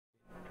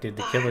Did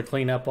the killer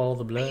clean up all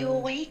the blood? Are you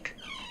awake?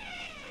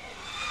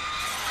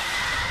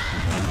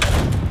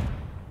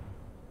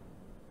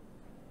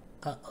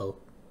 Uh-oh.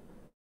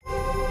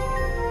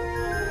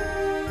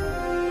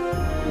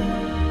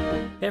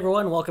 Hey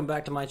everyone, welcome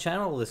back to my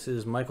channel. This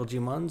is Michael G.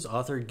 Munz,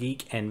 author,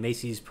 geek, and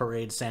Macy's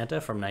Parade Santa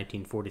from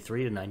 1943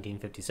 to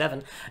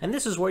 1957. And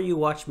this is where you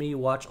watch me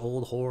watch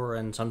old horror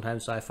and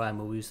sometimes sci-fi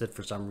movies that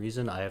for some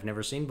reason I have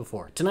never seen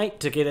before. Tonight,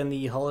 to get in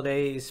the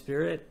holiday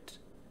spirit,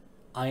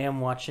 I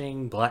am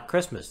watching Black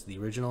Christmas, the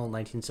original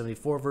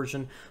 1974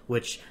 version,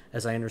 which,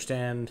 as I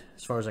understand,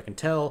 as far as I can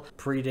tell,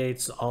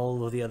 predates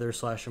all of the other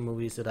slasher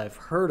movies that I've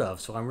heard of.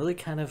 So I'm really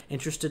kind of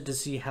interested to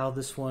see how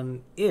this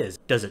one is.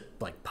 Does it,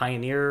 like,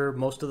 pioneer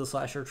most of the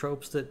slasher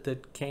tropes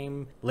that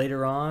came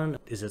later on?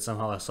 Is it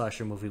somehow a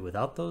slasher movie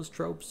without those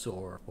tropes?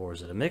 Or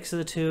is it a mix of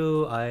the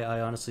two?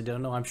 I honestly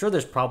don't know. I'm sure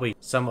there's probably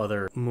some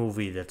other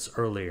movie that's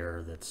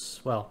earlier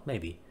that's, well,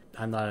 maybe.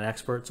 I'm not an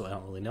expert, so I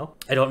don't really know.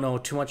 I don't know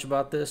too much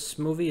about this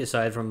movie,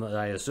 aside from that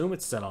I assume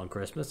it's set on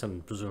Christmas,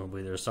 and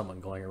presumably there's someone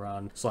going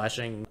around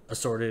slashing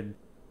assorted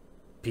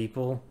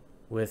people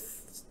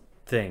with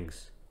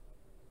things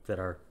that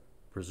are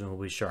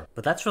presumably sharp.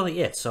 But that's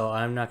really it, so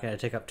I'm not going to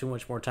take up too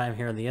much more time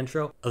here in the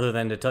intro, other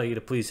than to tell you to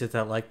please hit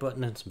that like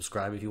button and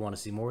subscribe if you want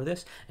to see more of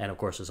this. And of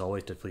course, as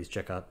always, to please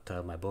check out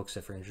my books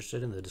if you're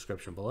interested in the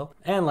description below.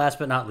 And last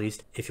but not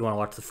least, if you want to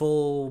watch the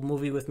full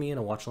movie with me in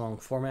a watch-along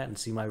format and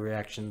see my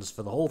reactions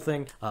for the whole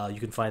thing, you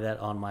can find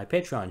that on my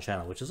Patreon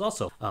channel, which is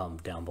also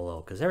down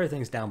below, because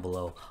everything's down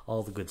below,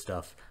 all the good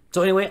stuff.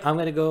 So anyway, I'm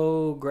going to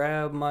go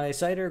grab my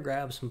cider,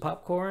 grab some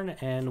popcorn,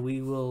 and we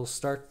will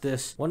start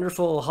this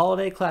wonderful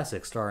holiday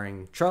classic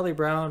starring Charlie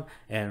Brown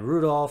and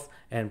Rudolph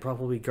and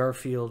probably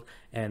Garfield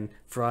and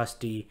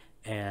Frosty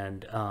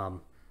and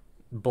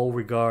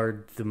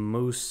Beauregard the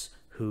Moose,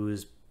 who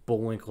is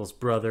Bullwinkle's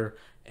brother,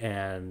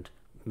 and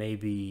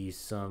maybe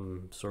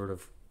some sort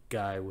of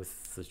guy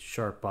with a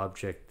sharp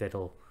object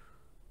that'll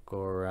go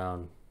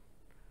around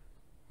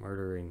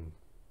murdering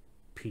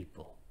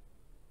people.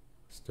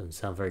 This doesn't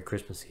sound very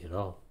Christmassy at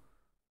all.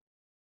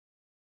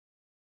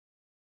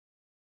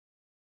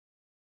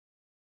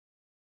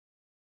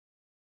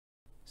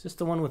 Is this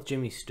the one with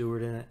Jimmy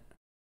Stewart in it?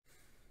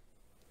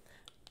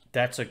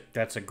 That's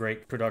a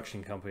great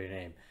production company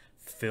name.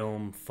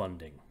 Film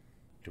Funding.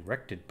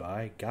 Directed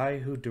by guy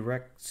who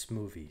directs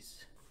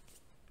movies.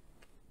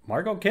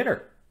 Margot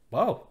Kidder.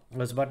 Whoa. I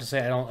was about to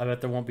say I bet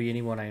there won't be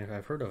anyone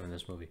I've heard of in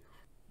this movie.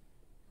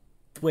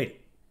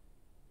 Wait,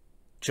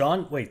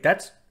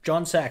 that's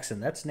John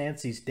Saxon. That's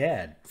Nancy's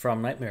dad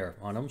from Nightmare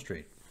on Elm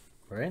Street,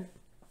 right?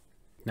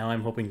 Now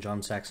I'm hoping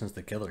John Saxon's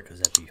the killer, because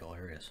that'd be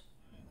hilarious.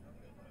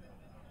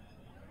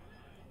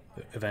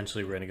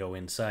 Eventually we're going to go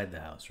inside the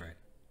house, right?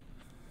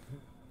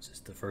 Is this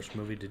the first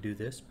movie to do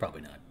this?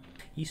 Probably not.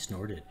 He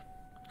snorted.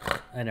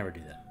 I never do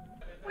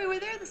that. We were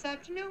there this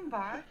afternoon,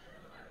 Bart.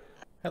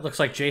 That looks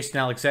like Jason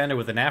Alexander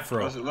with an afro.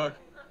 How does it look?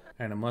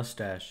 And a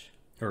mustache.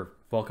 Or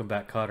Welcome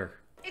Back, Kotter.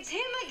 It's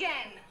him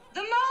again! The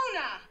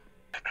Mona!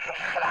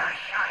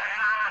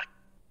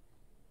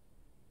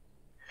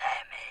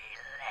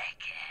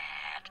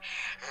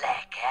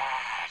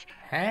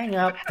 Hang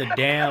up the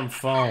damn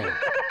phone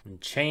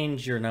and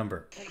change your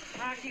number.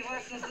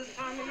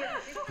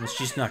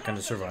 She's not going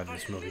to survive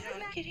this movie.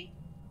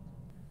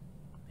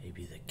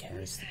 Maybe the cat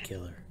is the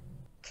killer.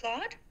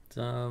 Claude?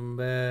 Some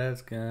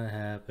bad's gonna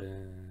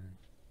happen.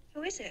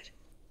 Who is it?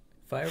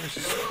 If I ever...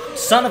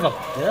 Son of a...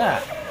 Yeah.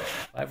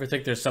 If I ever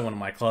think there's someone in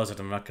my closet,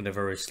 I'm not going to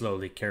very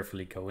slowly,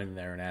 carefully go in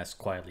there and ask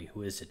quietly,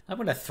 who is it? I'm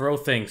going to throw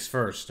things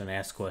first and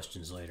ask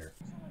questions later.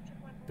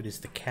 But is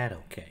the cat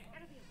okay?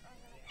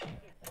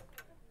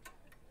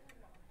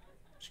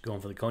 She's going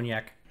for the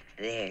cognac.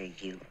 There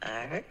you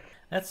are.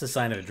 That's the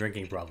sign of a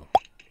drinking problem.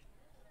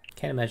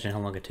 Can't imagine how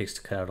long it takes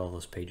to cut out all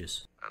those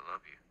pages. I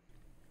love you.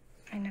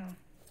 I know.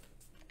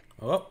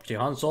 Oh, she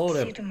Han Solo'd See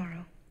you him.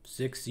 tomorrow.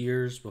 6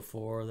 years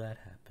before that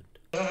happened.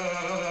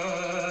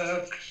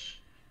 I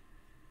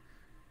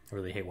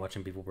really hate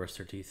watching people brush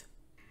their teeth.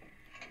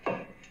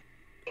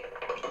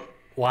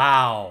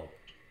 Wow.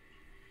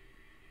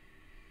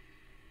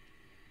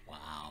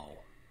 Wow.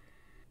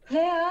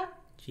 Claire?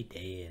 She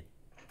dead.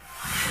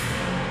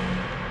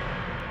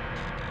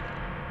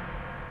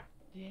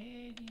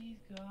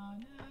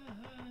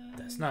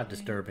 That's not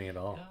disturbing at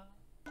all.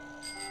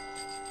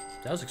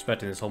 I was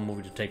expecting this whole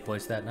movie to take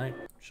place that night.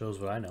 Shows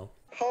what I know.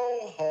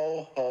 Ho,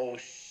 ho, ho,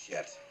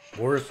 shit.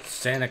 Worst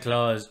Santa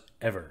Claus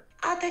ever.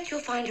 I'll bet you'll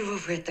find her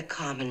over at the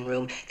common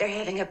room. They're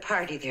having a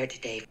party there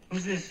today.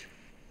 Who's this?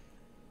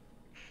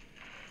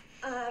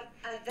 Yeah,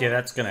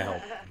 that's gonna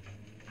help.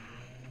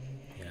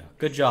 Yeah,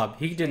 good job.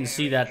 He didn't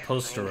see that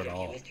poster at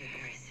all. Mr.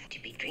 Harris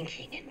to be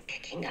drinking and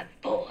picking up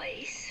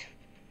boys.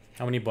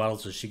 How many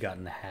bottles has she got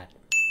in the hat?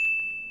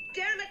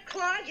 Damn it,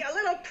 Claude, you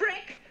little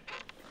prick!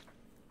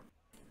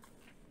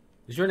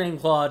 Is your name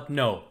Claude?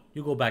 No.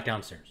 You go back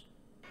downstairs.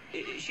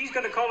 She's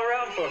gonna call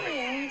around for me.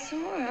 Yeah,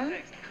 some more.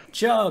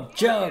 Chug,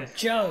 chug,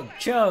 chug,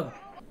 chug.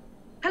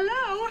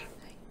 Hello?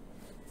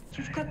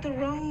 You've got the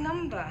wrong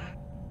number.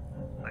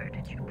 Where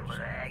did you put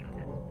egg,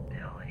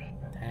 Billy?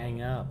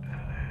 Hang up.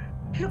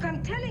 Look,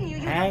 I'm telling you,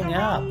 you Hang got the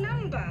up. wrong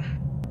number.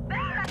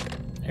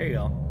 There you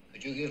go.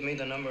 Could you give me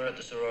the number at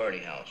the sorority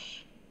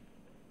house,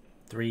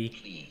 3,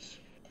 please?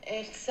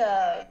 It's,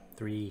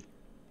 3.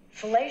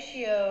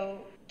 Fellatio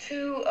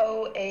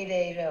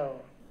 20880.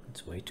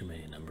 That's way too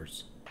many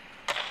numbers.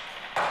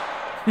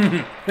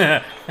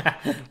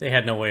 They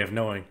had no way of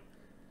knowing.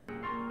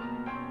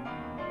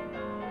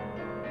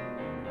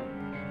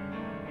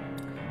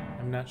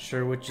 I'm not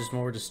sure which is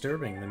more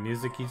disturbing, the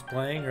music he's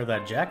playing or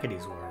that jacket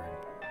he's wearing.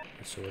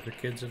 So other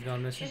kids have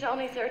gone missing? She's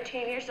only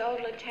 13 years old,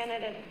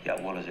 Lieutenant, and...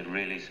 Yeah, well, is it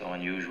really so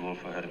unusual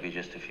for her to be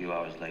just a few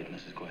hours late,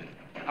 Mrs. Quaid?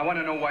 I want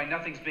to know why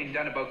nothing's being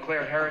done about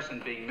Claire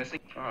Harrison being missing.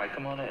 All right,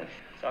 come on in.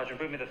 Sergeant,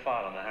 bring me the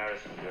file on the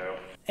Harrison girl.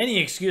 Any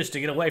excuse to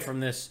get away from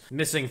this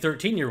missing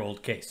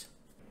 13-year-old case.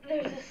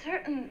 There's a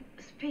certain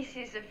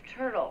species of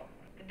turtle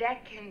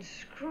that can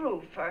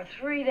screw for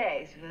 3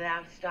 days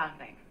without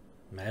stopping.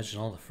 Imagine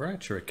all the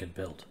furniture it could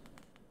build.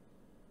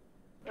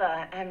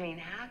 Well, I mean,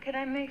 how could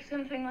I make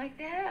something like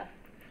that up?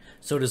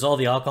 So does all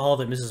the alcohol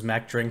that Mrs.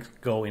 Mack drinks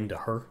go into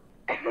her?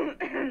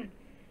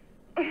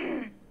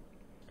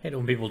 Hate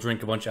when people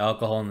drink a bunch of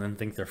alcohol and then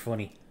think they're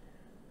funny.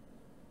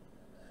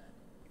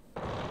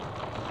 Oh,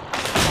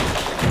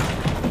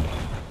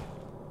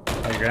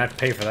 you're gonna have to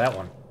pay for that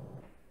one.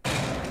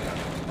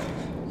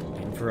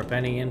 In for a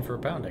penny, in for a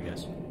pound, I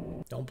guess.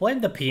 Don't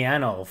blame the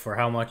piano for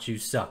how much you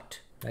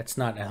sucked. That's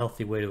not a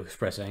healthy way to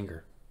express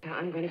anger.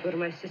 I'm going to go to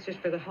my sister's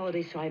for the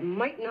holidays, so I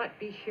might not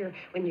be here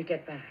when you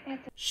get back.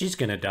 She's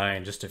gonna die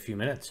in just a few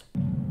minutes.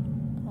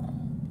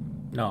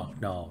 No,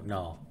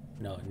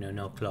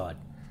 Claude.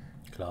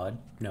 Claude,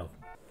 no.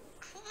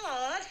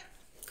 Claude?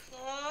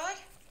 Claude?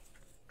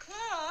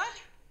 Claude?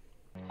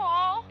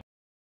 Paul?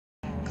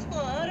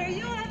 Claude, are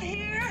you up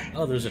here?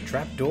 Oh, there's a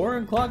trap door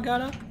and Claude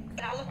got up?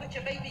 Now look what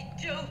you made me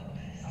do.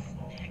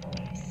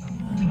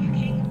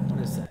 What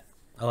is that?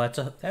 Oh,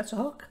 that's a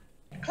hook?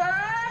 Claude?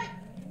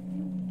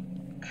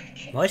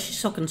 Why is she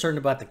so concerned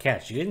about the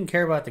cat? She didn't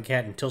care about the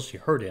cat until she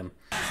hurt him.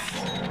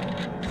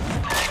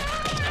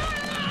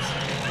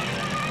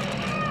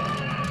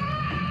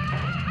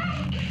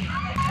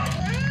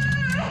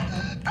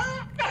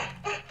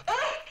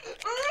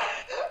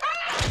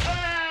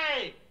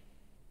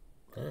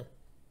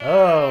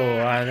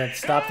 Oh,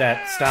 stop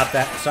that. Stop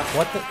that. Stop.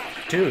 What the?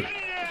 Dude.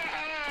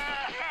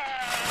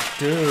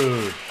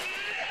 Dude.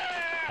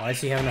 Why is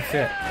he having a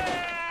fit?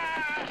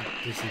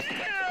 This is...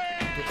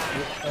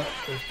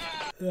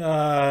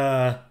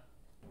 Oh,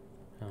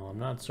 I'm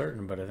not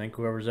certain, but I think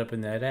whoever's up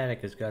in that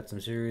attic has got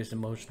some serious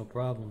emotional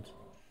problems.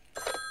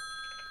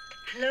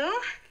 Hello?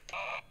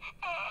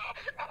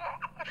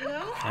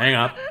 Hello? Hang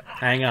up.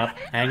 Hang up.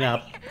 Hang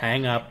up.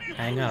 Hang up.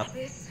 Hang up. Who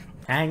is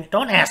this?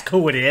 Don't ask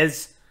who it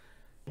is.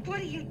 What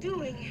are you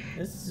doing?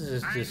 This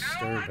is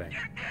disturbing.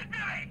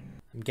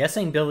 I'm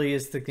guessing Billy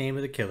is the name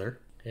of the killer.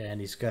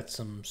 And he's got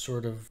some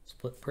sort of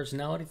split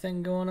personality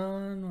thing going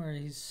on where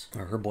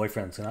or her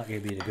boyfriend's not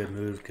going to be in a good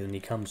mood because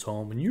he comes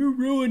home and you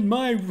ruined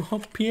my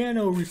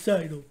piano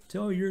recital. It's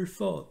all your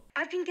fault.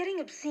 I've been getting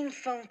obscene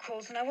phone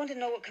calls, and I want to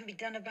know what can be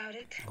done about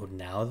it. Oh,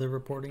 now they're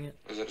reporting it?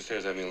 I was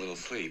upstairs having a little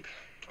sleep.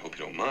 I hope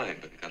you don't mind,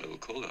 but it got a little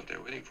cold out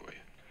there waiting for you.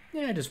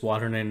 Yeah, just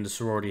wandering into the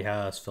sorority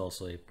house, fell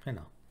asleep. I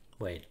know.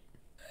 Wait.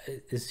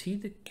 Is he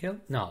the killer?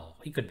 No,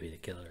 he could be the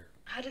killer.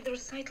 How did the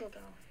recital go?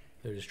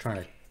 They're just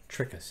trying to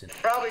trick us in.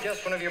 Probably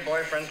just one of your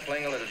boyfriends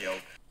playing a little joke.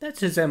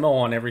 That's his MO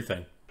on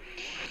everything.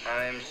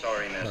 I'm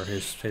sorry, Or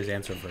miss. his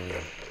answer for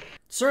everything.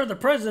 Sir, the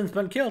president's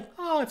been killed.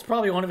 Oh, it's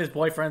probably one of his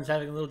boyfriends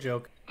having a little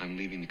joke. I'm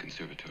leaving the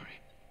conservatory.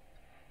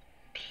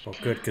 Well,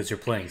 good, because you're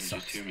playing Just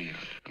sucks. hear me out.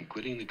 I'm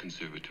quitting the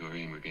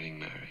conservatory and we're getting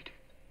married.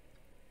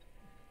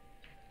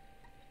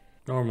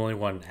 Normally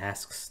one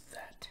asks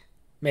that.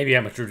 Maybe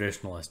I'm a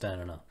traditionalist, I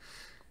don't know.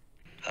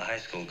 A high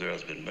school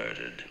girl's been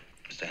murdered.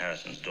 Mr.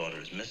 Harrison's daughter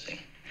is missing.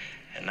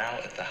 And now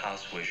at the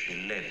house where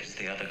she lives,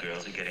 the other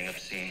girls are getting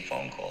obscene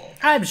phone calls.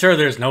 I'm sure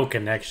there's no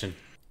connection.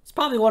 It's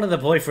probably one of the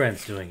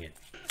boyfriends doing it.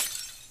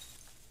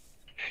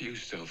 You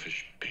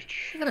selfish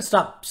bitch. You gotta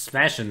stop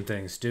smashing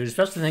things, dude,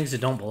 especially things that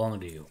don't belong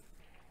to you.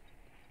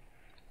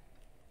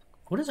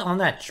 What is on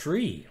that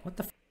tree? What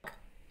the fuck?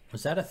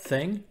 Was that a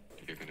thing?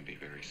 You're gonna be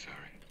very sorry.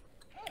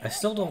 I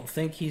still don't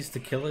think he's the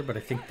killer, but I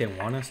think they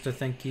want us to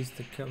think he's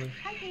the killer.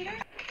 Hi, Peter.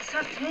 This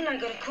afternoon I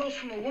got a call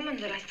from a woman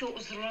that I thought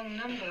was the wrong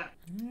number.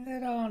 I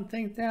don't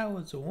think that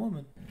was a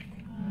woman.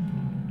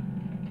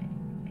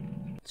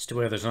 It's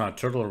too bad there's not a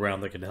turtle around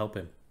that can help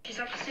him. She's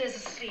upstairs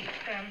asleep.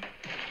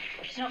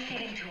 She's not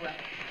feeling too well.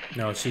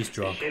 No, she's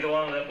drunk. She the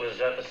one that was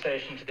at the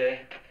station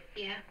today?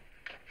 Yeah.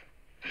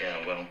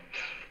 Yeah, well,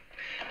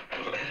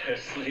 let her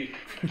sleep.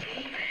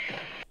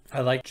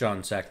 I like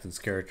John Saxon's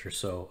character,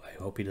 so I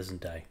hope he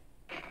doesn't die.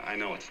 I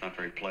know it's not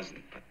very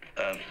pleasant, but,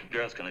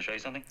 girls, can I show you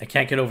something? I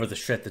can't get over the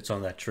shit that's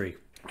on that tree.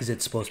 Is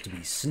it supposed to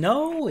be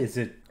snow? Is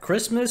it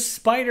Christmas?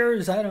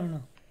 Spiders? I don't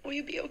know. Will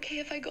you be okay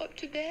if I go up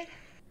to bed?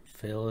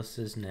 Phyllis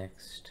is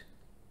next.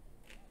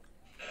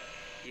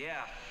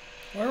 Yeah.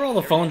 Why are all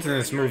the phones in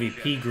this movie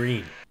pea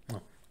green?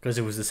 Oh, because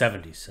it was the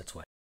 70s, that's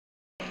why.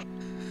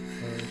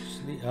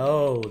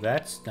 Oh,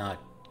 that's not...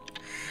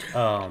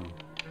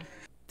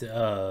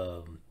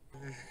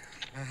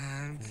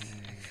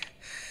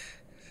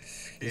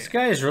 This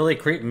guy is really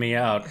creeping me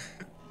out.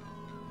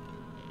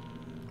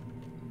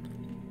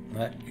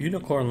 That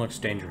unicorn looks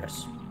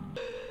dangerous.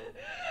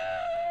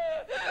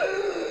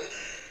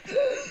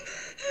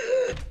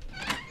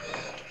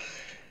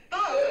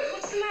 Oh,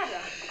 what's the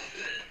matter?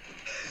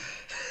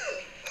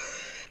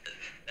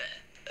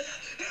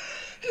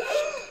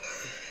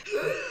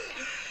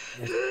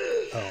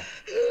 Oh.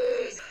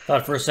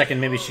 Thought for a second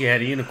maybe she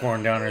had a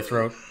unicorn down her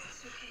throat.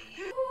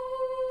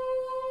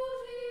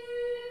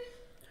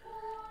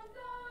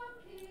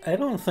 I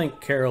don't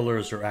think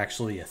carolers are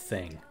actually a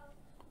thing.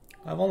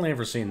 I've only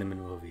ever seen them in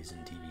movies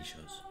and TV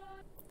shows.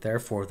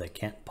 Therefore, they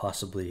can't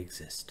possibly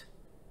exist.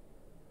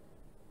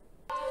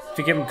 If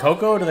you give them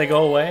cocoa, do they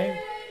go away?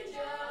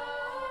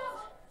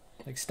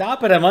 Like,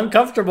 stop it, I'm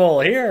uncomfortable.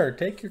 Here,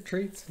 take your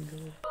treats and go.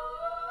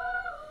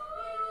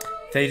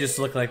 They just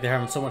look like they're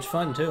having so much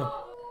fun, too.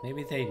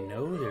 Maybe they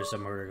know there's a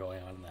murder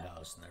going on in the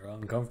house, and they're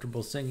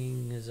uncomfortable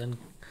singing is I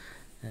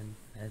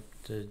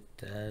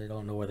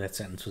don't know where that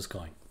sentence was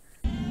going.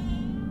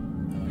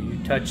 Oh,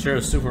 you touch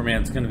her,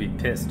 Superman's gonna be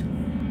pissed.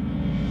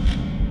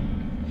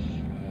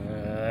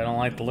 I don't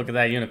like the look of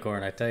that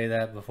unicorn, I tell you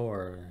that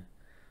before.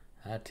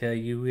 I tell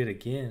you it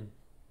again.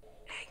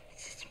 Agnes,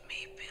 it's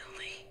me,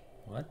 Billy.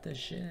 What the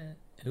shit?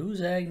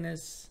 Who's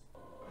Agnes?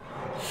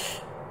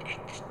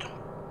 Agnes, don't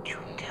you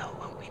tell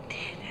what we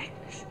did,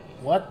 Agnes.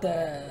 What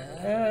the?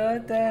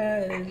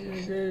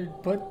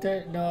 Put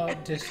the, no,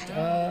 just,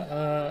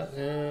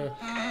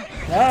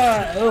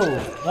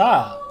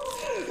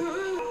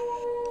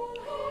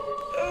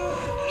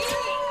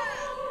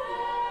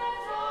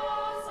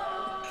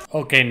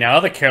 Okay, now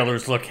the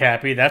carolers look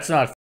happy. That's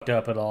not f***ed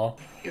up at all.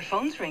 Your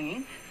phone's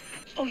ringing.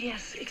 Oh,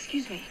 yes.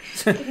 Excuse me.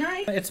 Good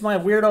night. It's my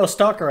weirdo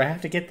stalker. I have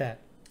to get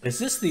that. Is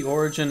this the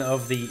origin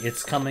of the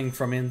 "it's coming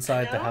from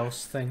inside the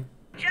house" thing?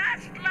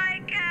 Just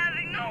like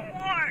having a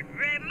wart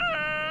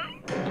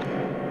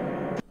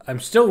removed. I'm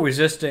still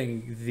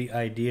resisting the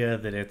idea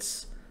that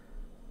it's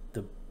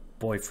the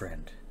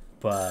boyfriend,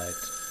 but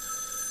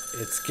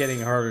it's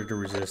getting harder to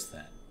resist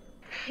that.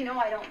 You know,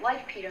 I don't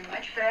like Peter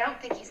much, but I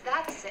don't think he's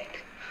that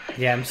sick.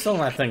 Yeah, I'm still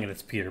not thinking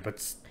it's Peter,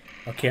 but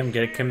okay, I'm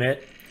gonna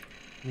commit.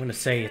 I'm gonna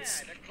say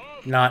it's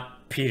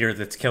not Peter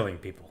that's killing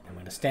people. I'm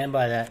gonna stand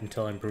by that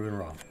until I'm proven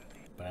wrong.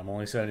 But I'm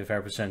only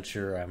 75%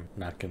 sure I'm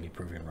not gonna be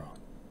proven wrong.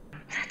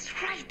 That's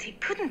right. It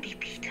couldn't be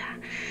Peter.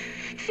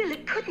 Phil,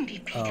 it couldn't be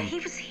Peter. He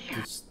was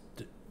here.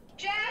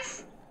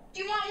 Jess,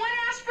 do you want one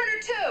aspirin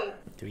or two?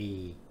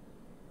 3.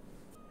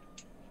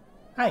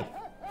 Hi.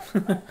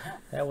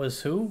 That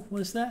was who?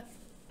 Was that?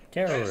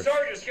 Carol.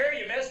 Sorry to scare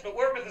you, miss, but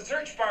we're with the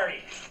search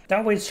party.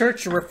 Thought we'd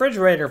search the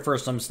refrigerator for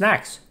some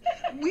snacks.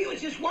 We were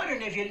just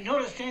wondering if you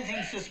noticed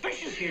anything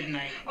suspicious here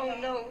tonight. Oh,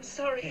 no,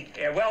 sorry.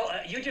 Yeah, well,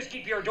 you just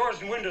keep your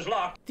doors and windows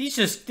locked.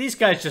 These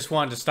guys just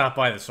wanted to stop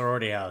by the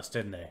sorority house,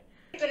 didn't they?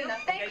 Good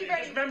enough. Thank you very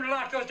much. Just remember to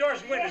lock those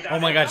doors and windows down. Oh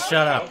my god,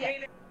 shut up.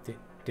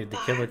 Did the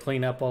killer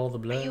clean up all the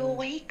blood? Are you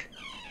awake?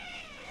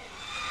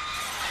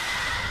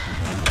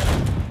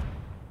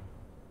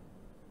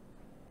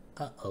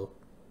 Uh-oh.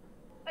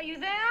 Are you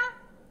there?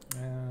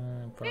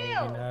 Probably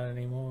not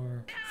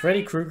anymore.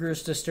 Freddy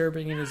Krueger's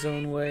disturbing in his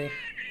own way.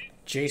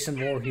 Jason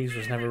Voorhees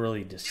was never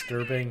really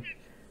disturbing.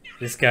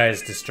 This guy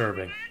is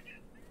disturbing.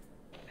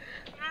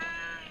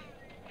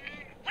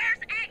 Where's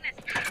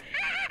Agnes?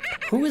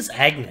 Who is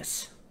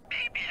Agnes?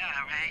 Baby,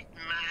 all right,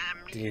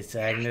 Mom. Is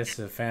Agnes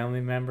a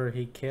family member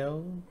he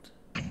killed?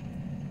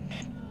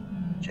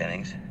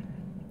 Jennings?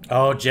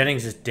 Oh,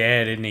 Jennings is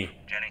dead, isn't he?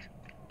 Jennings?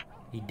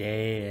 He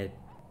dead.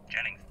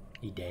 Jennings?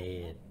 He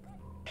dead.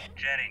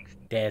 Jennings?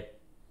 Dead.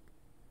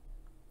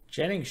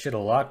 Jennings should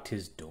have locked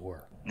his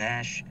door.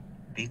 Nash,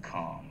 be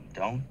calm.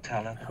 Don't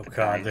tell her. Oh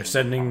god, they're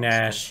sending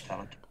Nash.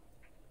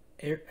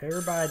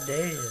 Everybody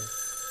dead.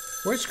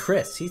 Where's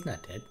Chris? He's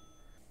not dead.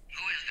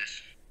 Who is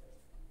this?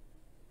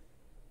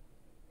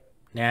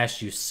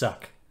 Nash, you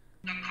suck.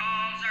 The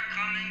calls are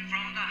coming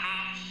from the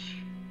house.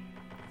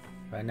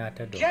 Right out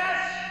that door.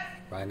 Yes!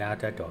 Right out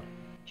that door.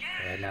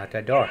 Right out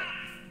that door.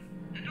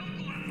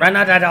 Right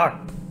out that door.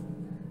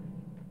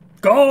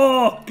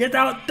 Go! Get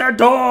out the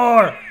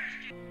door!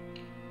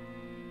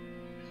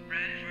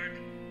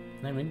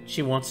 I mean,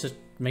 she wants to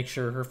make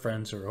sure her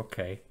friends are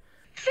okay.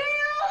 Phil!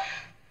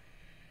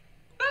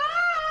 Bob!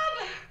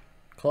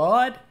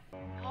 Claude?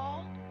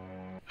 Oh,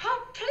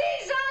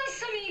 please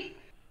answer me!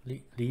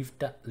 Leave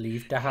the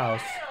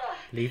house.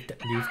 Leave the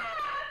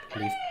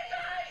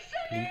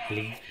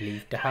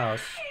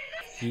house.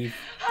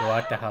 Go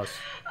out the house.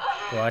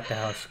 Go out the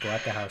house. Go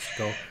out the house.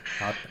 Go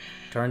out.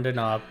 Turn the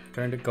knob.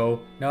 Turn the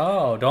go.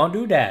 No, don't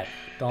do that.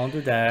 Don't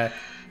do that.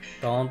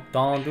 Don't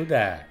do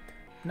that.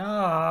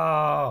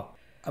 No.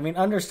 I mean,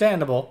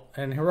 understandable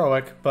and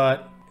heroic,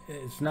 but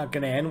it's not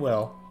going to end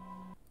well.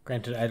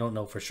 Granted, I don't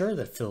know for sure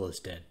that Phil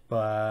is dead,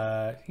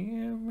 but yeah,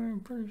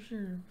 I'm pretty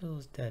sure Phil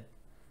is dead.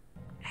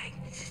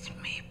 Agnes, it's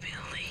me,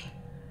 Billy.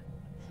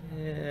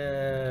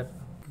 Yeah,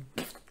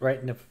 right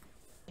in the...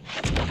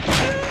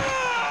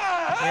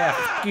 Yeah,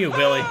 f*** you,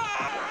 Billy.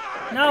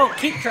 No,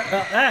 keep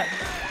that.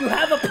 You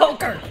have a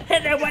poker!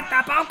 Hit it with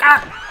the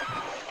poker!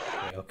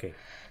 Okay.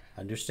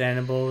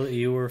 Understandable that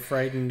you were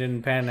frightened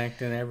and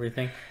panicked and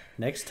everything.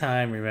 Next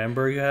time,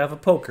 remember you have a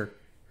poker.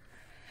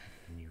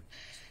 And you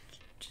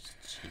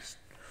just...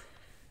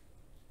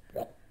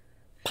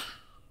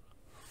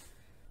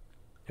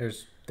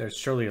 There's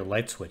surely a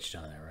light switch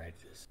down there, right?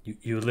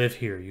 You live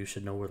here. You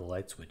should know where the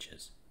light switch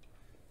is.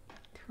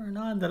 Turn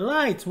on the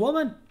lights,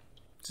 woman!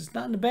 This is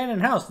not an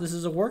abandoned house. This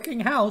is a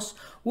working house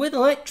with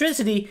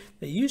electricity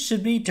that you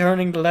should be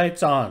turning the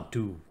lights on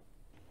to.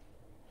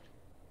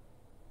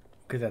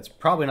 Because that's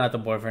probably not the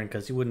boyfriend,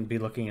 because he wouldn't be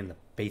looking in the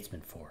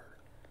basement for her.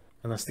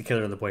 Unless the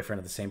killer and the boyfriend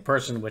are the same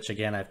person, which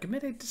again I've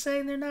committed to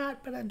saying they're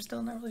not, but I'm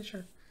still not really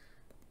sure.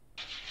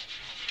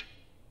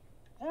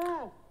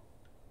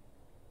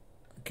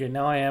 Okay,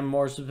 now I am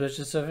more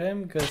suspicious of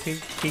him, because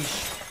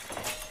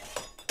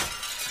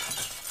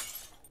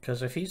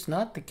because if he's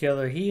not the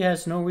killer, he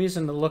has no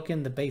reason to look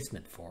in the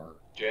basement for her.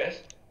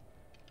 Jess?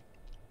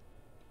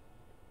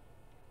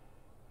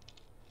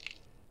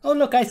 Oh,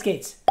 look, ice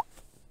skates.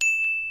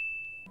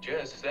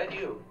 Jess, is that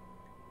you?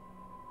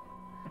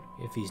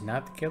 If he's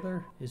not the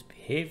killer, his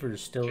behavior is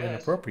still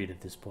inappropriate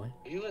at this point.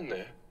 Are you in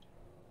there?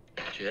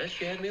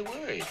 Jess, you had me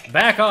worried.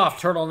 Back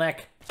off,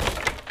 turtleneck.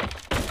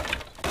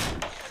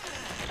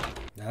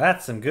 Now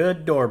that's some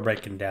good door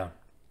breaking down.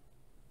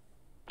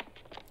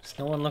 Does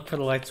no one look for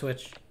the light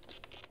switch?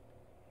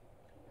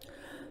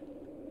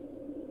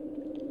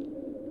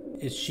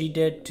 Is she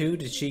dead too?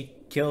 Did she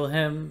kill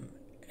him?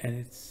 And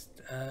it's,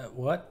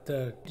 what?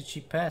 Did she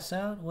pass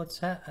out? What's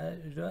that?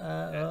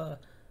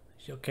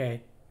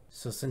 Okay.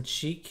 So since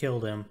she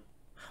killed him,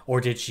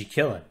 or did she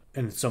kill him?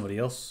 And it's somebody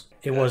else?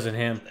 It wasn't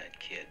him. That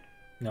kid.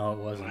 No, it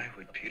wasn't. Why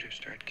would Peter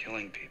start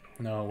killing people?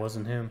 No, it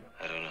wasn't him.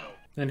 I don't know.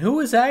 Then who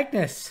is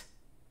Agnes?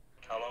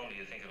 How long do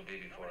you think it'll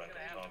be before I can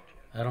talk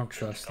to her? I don't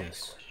trust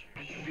this.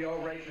 She'll be all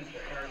right, Mr.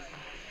 Harrison.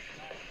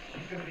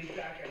 She's gonna be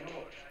back, I know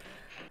it.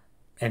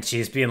 And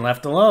she's being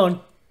left alone.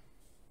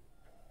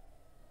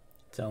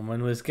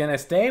 Someone was gonna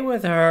stay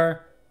with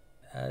her.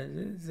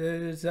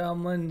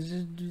 Someone's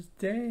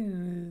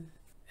staying.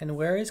 And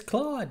where is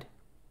Claude?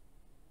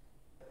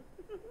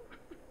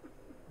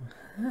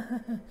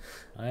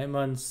 I'm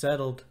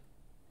unsettled.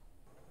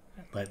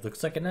 That light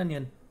looks like an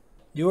onion.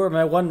 You are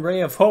my one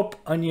ray of hope,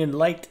 onion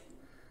light.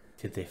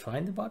 Did they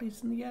find the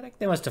bodies in the attic?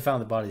 They must have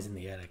found the bodies in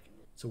the attic.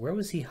 So where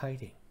was he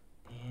hiding?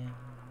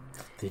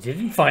 They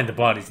didn't find the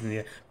bodies in the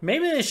attic.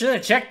 Maybe they should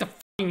have checked the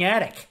fucking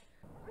attic.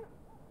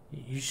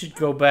 You should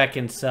go back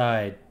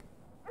inside.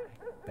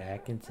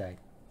 Back inside.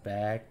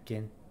 Back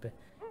in.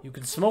 You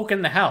can smoke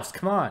in the house.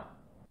 Come on.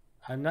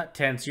 I'm not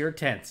tense. You're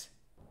tense.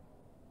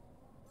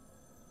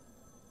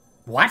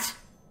 What?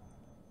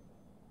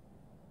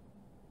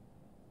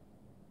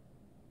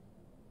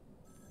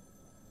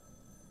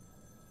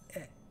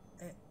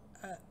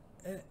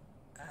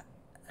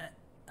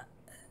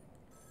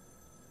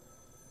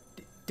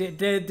 Did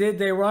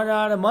they run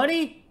out of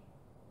money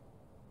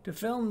to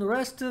film the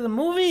rest of the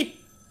movie?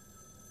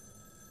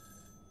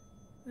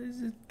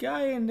 There's a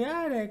guy in the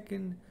attic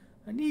and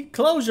I need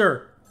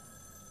closure.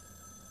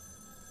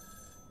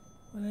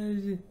 What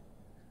is it?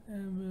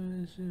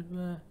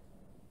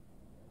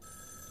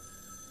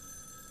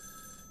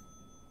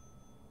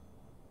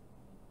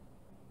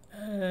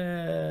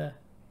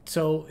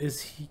 So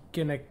is he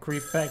gonna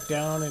creep back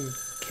down and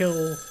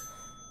kill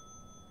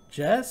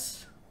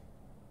Jess?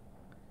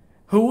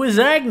 Who is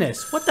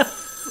Agnes? What the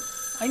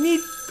I need...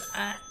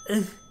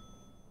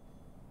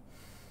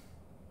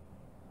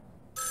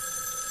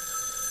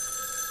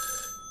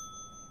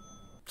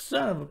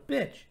 Son of a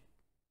bitch.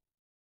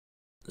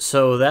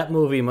 So that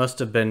movie must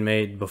have been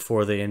made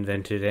before they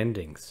invented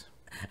endings.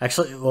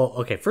 Actually, well,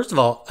 okay, first of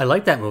all, I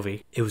liked that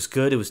movie. It was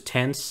good, it was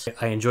tense.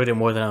 I enjoyed it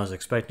more than I was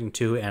expecting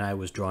to, and I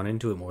was drawn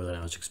into it more than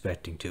I was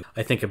expecting to.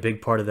 I think a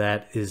big part of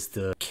that is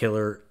the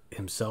killer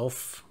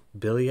himself.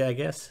 Billy, I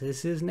guess,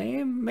 is his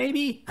name,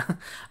 maybe?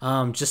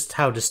 Just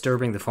how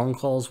disturbing the phone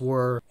calls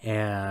were,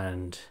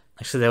 and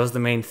actually that was the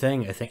main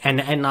thing, I think.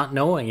 And not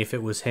knowing if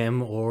it was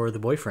him or the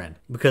boyfriend.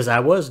 Because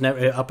I was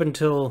never, up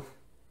until,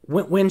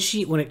 when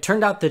it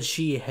turned out that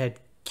she had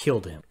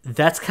killed him,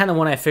 that's kind of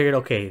when I figured,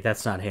 okay,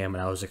 that's not him,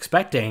 and I was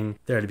expecting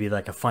there to be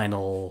like a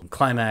final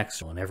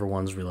climax when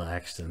everyone's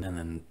relaxed, and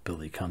then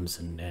Billy comes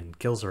and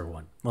kills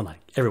everyone. Well, not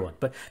everyone,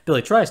 but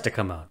Billy tries to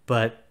come out,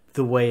 but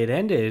the way it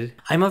ended,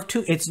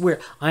 it's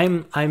weird.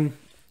 I'm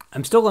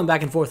still going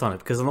back and forth on it,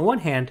 because on the one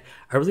hand,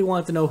 I really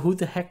wanted to know who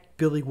the heck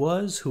Billy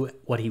was,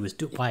 why he was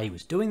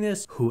doing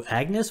this, who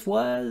Agnes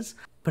was.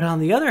 But on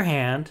the other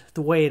hand,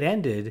 the way it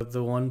ended,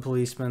 the one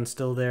policeman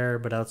still there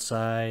but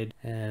outside,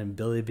 and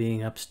Billy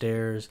being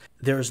upstairs,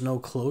 there's no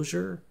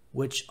closure,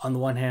 which on the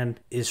one hand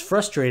is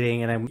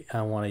frustrating, and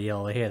I want to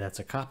yell, hey, that's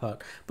a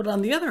cop-out. But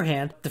on the other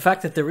hand, the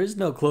fact that there is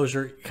no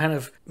closure kind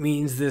of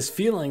means this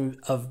feeling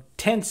of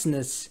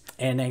tenseness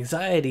and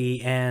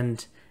anxiety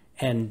and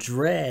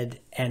dread,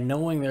 and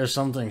knowing there's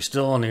something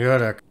still in the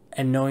attic,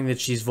 and knowing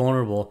that she's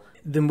vulnerable.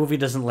 the movie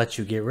doesn't let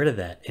you get rid of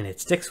that, and it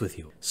sticks with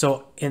you.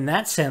 So in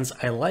that sense,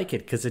 I like it,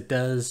 because it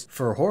does,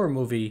 for a horror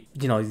movie,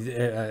 you know,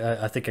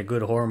 I think a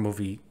good horror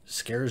movie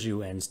scares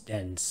you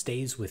and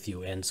stays with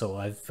you, and so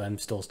I'm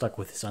still stuck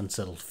with this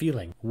unsettled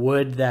feeling.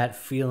 Would that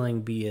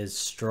feeling be as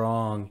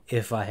strong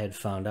if I had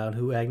found out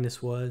who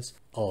Agnes was?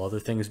 All other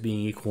things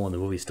being equal, and the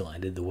movie still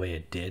ended the way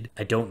it did?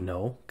 I don't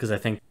know, because I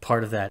think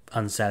part of that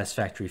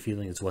unsatisfactory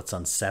feeling is what's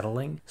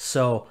unsettling.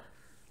 So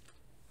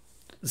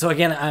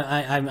again,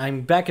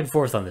 I'm back and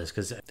forth on this,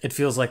 because it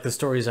feels like the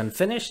story's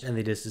unfinished and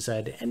they just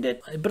decided to end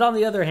it. But on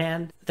the other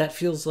hand, that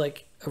feels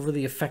like a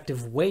really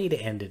effective way to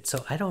end it.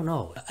 So I don't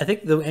know. I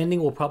think the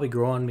ending will probably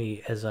grow on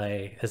me as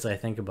I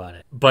think about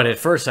it. But at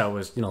first I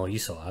was, you know, you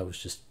saw, I was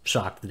just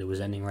shocked that it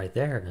was ending right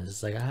there. And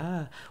it's like,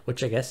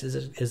 which I guess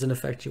is an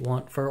effect you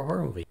want for a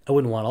horror movie. I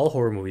wouldn't want all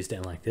horror movies to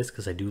end like this,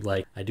 because I do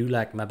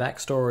like my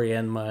backstory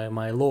and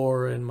my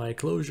lore and my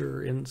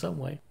closure in some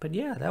way. But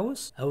yeah, that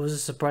was a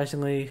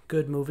surprisingly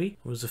good movie.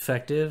 It was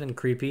effective and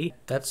creepy.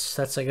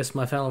 That's I guess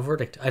my final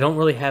verdict. I don't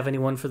really have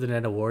anyone for the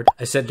Net Award.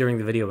 I said during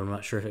the video, but I'm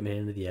not sure if it made it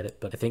into the edit,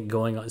 but I think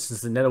going on,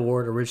 since the Net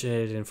Award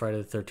originated in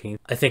Friday the 13th,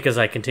 I think as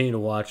I continue to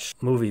watch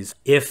movies,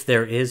 if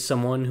there is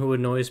someone who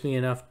annoys me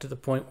enough to the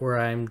point where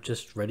I'm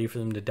just ready for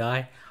them to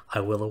die,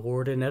 I will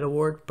award a Net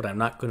Award, but I'm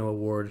not going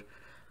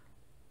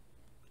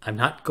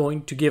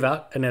to give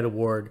out a Net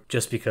Award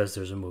just because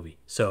there's a movie.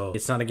 So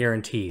it's not a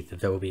guarantee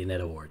that there will be a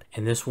Net Award.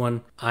 In this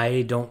one,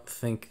 I don't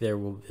think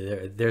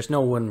there's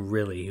no one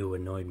really who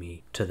annoyed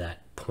me to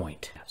that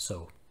point.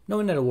 So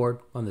no Net Award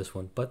on this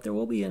one, but there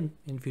will be in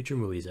future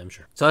movies, I'm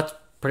sure. So that's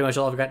pretty much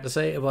all I've got to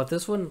say about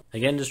this one.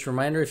 Again, just a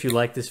reminder, if you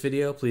like this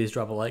video, please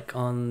drop a like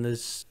on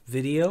this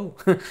video.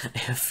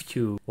 If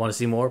you want to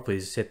see more,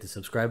 please hit the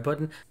subscribe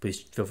button. Please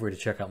feel free to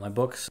check out my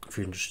books. If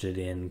you're interested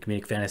in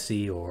comedic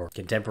fantasy or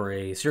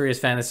contemporary serious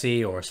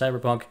fantasy or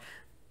cyberpunk,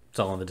 it's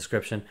all in the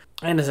description.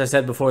 And as I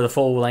said before, the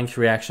full-length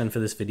reaction for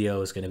this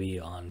video is going to be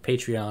on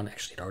Patreon.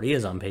 Actually, it already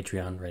is on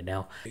Patreon right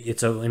now.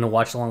 It's in a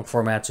watch-along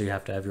format, so you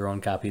have to have your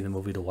own copy of the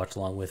movie to watch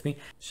along with me.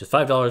 It's just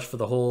 $5 for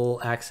the whole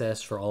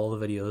access for all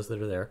the videos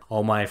that are there.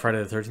 All my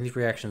Friday the 13th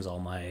reactions, all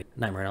my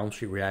Nightmare on Elm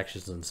Street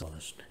reactions, and so on.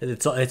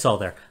 It's all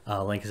there.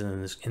 Link is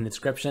in the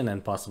description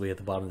and possibly at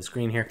the bottom of the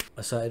screen here.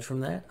 Aside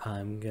from that,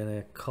 I'm going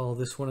to call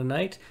this one a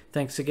night.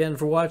 Thanks again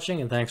for watching,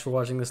 and thanks for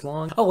watching this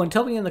long. Oh, and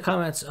tell me in the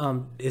comments,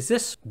 is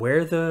this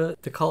where the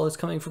call is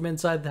coming from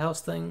inside the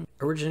house thing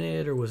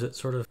originated, or was it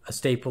sort of a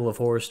staple of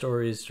horror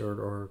stories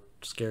or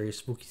scary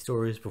spooky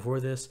stories before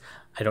this?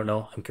 I don't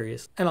know. I'm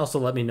curious. And also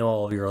let me know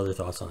all of your other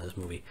thoughts on this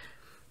movie.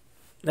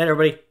 Night,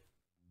 everybody.